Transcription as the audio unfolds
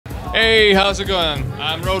Hey, how's it going?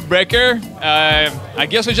 I'm Rhode Breaker. I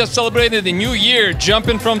guess we just celebrated the new year,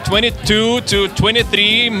 jumping from 22 to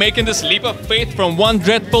 23, making this leap of faith from one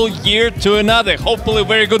dreadful year to another. Hopefully a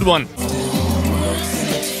very good one.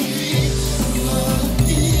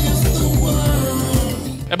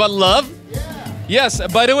 About love? Yes,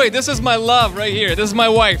 by the way, this is my love right here. This is my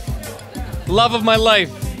wife. Love of my life.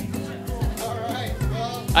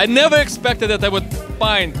 I never expected that I would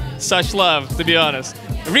find such love, to be honest.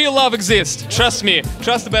 Real love exists. Trust me.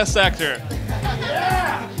 Trust the best actor.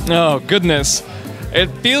 Oh, goodness.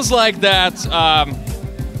 It feels like that.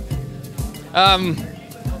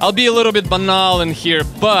 I'll be a little bit banal in here,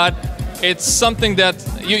 but it's something that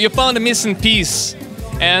you found a missing piece.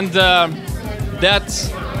 And that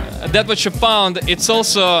what you found, it's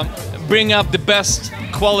also bring up the best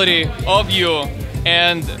quality of you,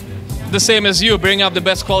 and the same as you, bring up the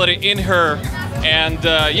best quality in her. And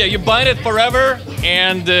yeah, you bind it forever,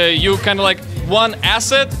 and you kind of like one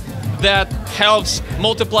asset that helps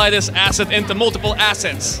multiply this asset into multiple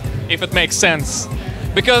assets, if it makes sense.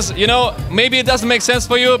 Because, you know, maybe it doesn't make sense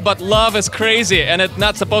for you, but love is crazy and it's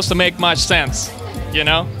not supposed to make much sense, you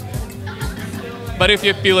know? But if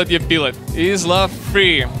you feel it, you feel it. Is love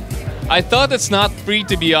free? I thought it's not free,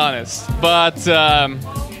 to be honest, but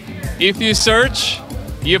if you search,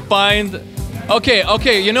 you find...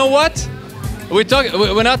 Okay, you know what?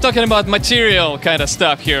 We're not talking about material kind of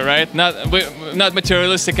stuff here, right? Not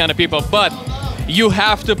materialistic kind of people, but you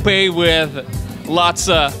have to pay with lots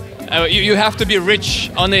of... you have to be rich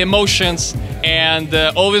on the emotions, and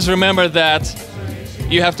always remember that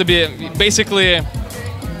you have to be basically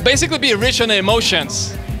be rich on the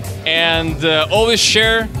emotions, and always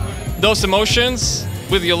share those emotions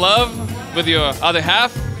with your love, with your other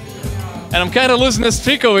half. And I'm kind of losing the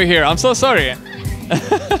streak over here. I'm so sorry.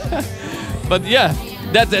 But yeah,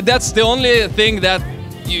 that's the only thing that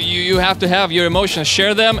you have to have your emotions.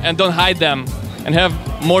 Share them and don't hide them, and have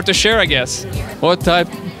more to share, I guess. What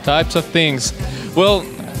types of things? Well,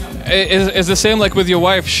 it's the same like with your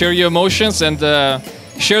wife. Share your emotions and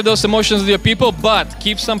share those emotions with your people, but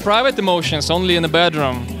keep some private emotions only in the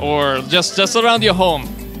bedroom or just around your home.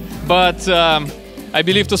 But I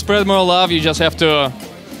believe to spread more love, you just have to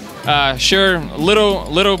share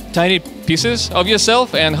little tiny pieces of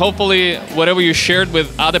yourself, and hopefully whatever you shared with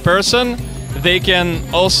other person, they can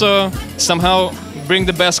also somehow bring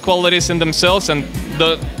the best qualities in themselves, and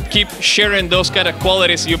keep sharing those kind of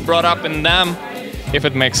qualities you brought up in them, if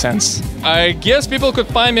it makes sense. I guess people could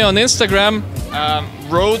find me on Instagram,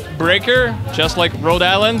 Rhode Breaker, just like Rhode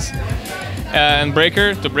Island, and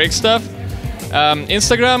breaker, to break stuff.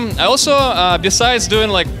 Instagram. I also, besides doing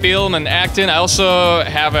like film and acting, I also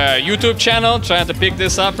have a YouTube channel trying to pick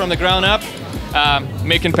this up from the ground up,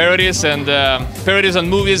 making parodies and parodies on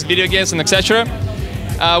movies, video games, and etc.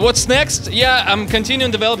 What's next? Yeah, I'm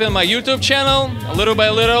continuing developing my YouTube channel little by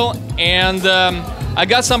little, and I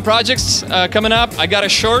got some projects coming up. I got a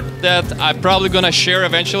short that I'm probably gonna share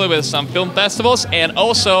eventually with some film festivals, and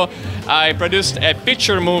also I produced a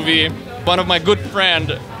feature movie. One of my good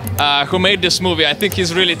friend who made this movie, I think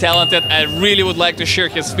he's really talented. I really would like to share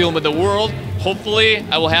his film with the world. Hopefully,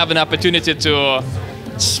 I will have an opportunity to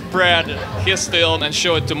spread his film and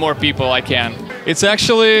show it to more people I can. It's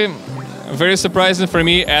actually very surprising for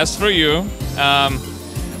me, as for you.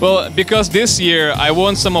 Well, because this year I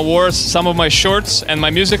won some awards, some of my shorts and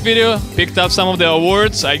my music video picked up some of the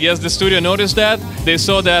awards. I guess the studio noticed that. They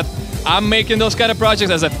saw that I'm making those kind of projects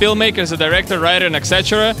as a filmmaker, as a director, writer, and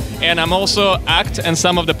etc. And I'm also act in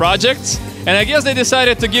some of the projects. And I guess they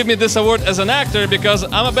decided to give me this award as an actor because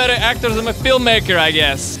I'm a better actor than a filmmaker, I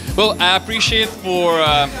guess. Well, I appreciate for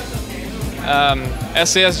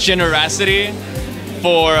SAS generosity,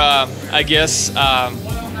 for I guess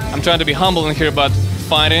I'm trying to be humble in here, but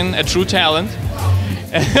finding a true talent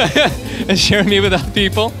and sharing me with other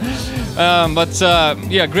people.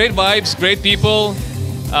 Yeah, great vibes, great people.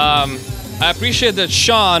 I appreciate that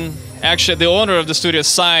Sean, actually the owner of the studio,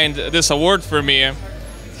 signed this award for me.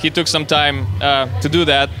 He took some time to do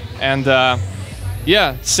that, and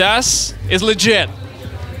yeah, SAS is legit.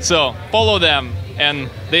 So follow them, and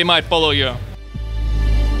they might follow you.